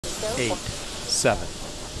8, 7,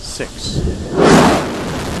 6, 4,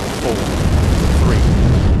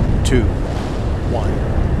 3, 2, 1,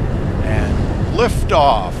 and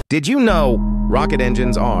liftoff. Did you know rocket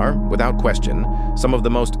engines are, without question, some of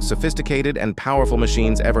the most sophisticated and powerful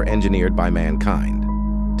machines ever engineered by mankind?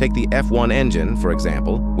 Take the F-1 engine, for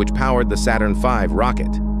example, which powered the Saturn V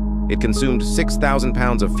rocket. It consumed 6,000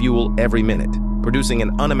 pounds of fuel every minute, producing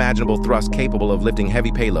an unimaginable thrust capable of lifting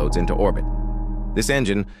heavy payloads into orbit. This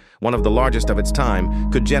engine, one of the largest of its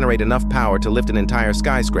time, could generate enough power to lift an entire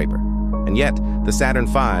skyscraper. And yet, the Saturn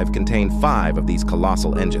V contained 5 of these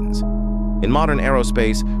colossal engines. In modern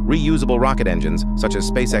aerospace, reusable rocket engines, such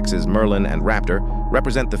as SpaceX's Merlin and Raptor,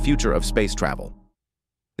 represent the future of space travel.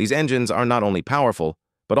 These engines are not only powerful,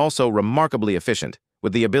 but also remarkably efficient,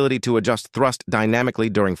 with the ability to adjust thrust dynamically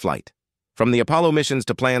during flight. From the Apollo missions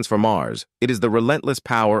to plans for Mars, it is the relentless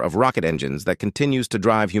power of rocket engines that continues to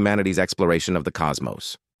drive humanity's exploration of the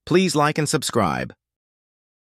cosmos. Please like and subscribe.